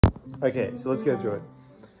Okay, so let's go through it.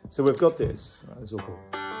 So we've got this. Right, this is all cool.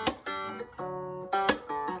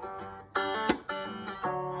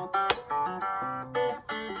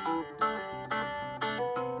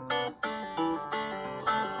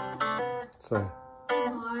 So.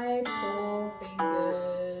 My poor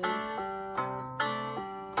fingers.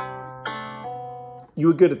 You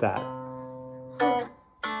were good at that. My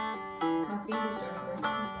fingers don't go.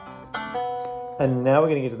 And now we're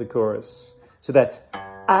going to get to the chorus. So that's,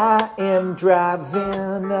 I am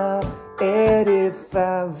driving a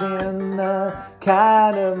 85 in the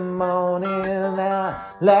kind of morning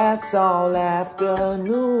that lasts all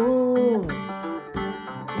afternoon.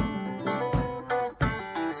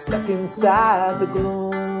 Stuck inside the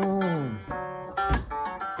gloom.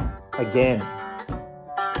 Again.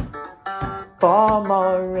 4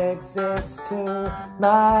 more exits to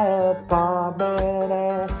my apartment,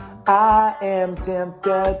 and I am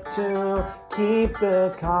tempted to keep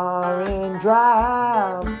the car in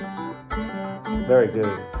drive. Very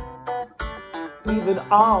good. Leave it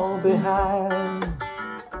all behind.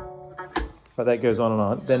 But that goes on and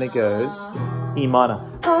on. Then it goes E minor.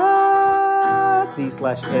 D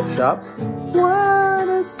slash F sharp.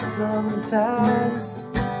 Wanna sometimes.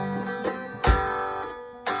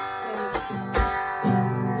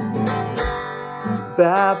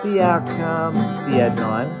 About the outcome, C at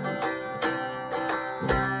 9.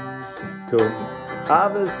 Cool.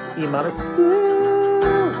 Others, E minor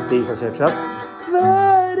still. D slash F sharp.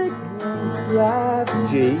 Vertical slap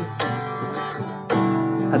G.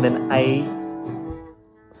 And then A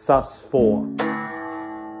sus 4.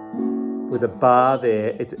 With a bar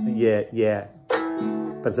there. It's, yeah.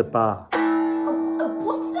 But it's a bar.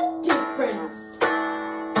 What's the difference?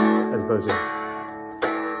 As opposed to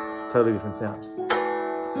totally different sound.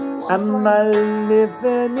 Am I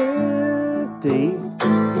living it? D.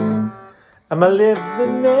 Am I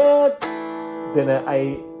living it? Then an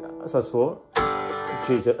A sus 4.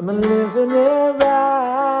 G. So am I living it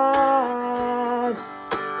right?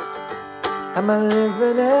 Am I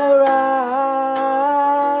living it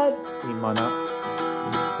right? E minor.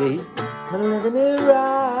 D. Am I living it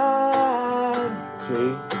right? G.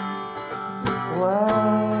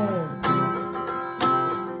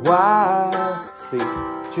 Why? C.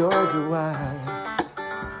 Georgie, why?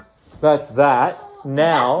 That's that.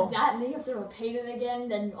 Now. That's that, and then you have to repeat it again,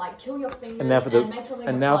 then like kill your fingers and now for the make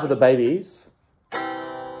something for the babies.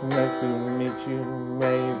 Nice to meet you,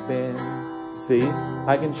 Raven. See,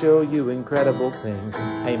 I can show you incredible things.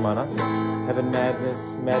 A minor. Heaven,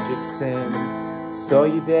 madness, magic, sin. Saw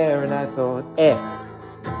you there and I thought, F.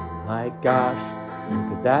 My gosh,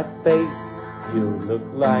 look at that face. You look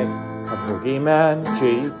like a boogeyman.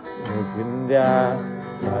 G. Looking down.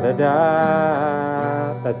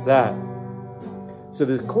 Da-da-da. That's that. So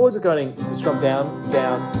the chords are going, the strum down,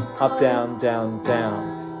 down, up, down, down,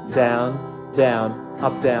 down, down, down,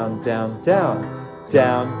 up, down, down, down,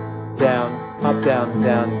 down, down, up, down,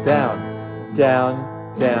 down, down,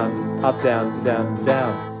 down, down, up, down, down,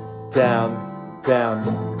 down, down,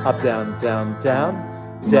 down, up, down, down, down,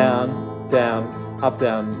 down, down, up,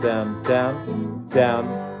 down, down, down, down,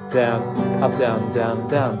 down, up, down, down,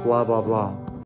 down, blah, blah, blah.